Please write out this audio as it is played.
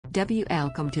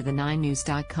Welcome to the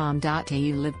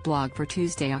 9news.com.au live blog for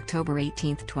Tuesday, October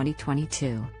 18,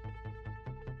 2022.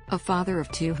 A father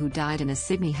of two who died in a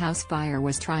Sydney house fire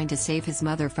was trying to save his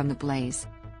mother from the blaze.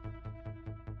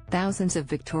 Thousands of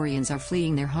Victorians are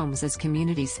fleeing their homes as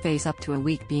communities face up to a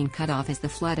week being cut off as the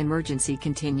flood emergency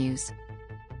continues.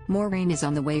 More rain is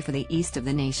on the way for the east of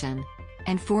the nation.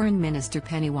 And Foreign Minister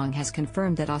Penny Wong has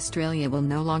confirmed that Australia will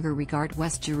no longer regard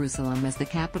West Jerusalem as the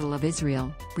capital of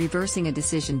Israel, reversing a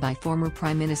decision by former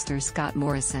Prime Minister Scott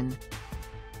Morrison.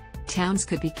 Towns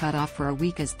could be cut off for a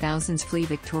week as thousands flee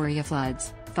Victoria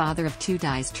floods. Father of two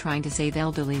dies trying to save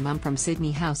elderly mum from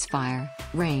Sydney house fire,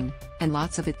 rain, and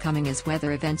lots of it coming as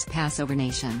weather events pass over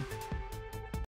nation.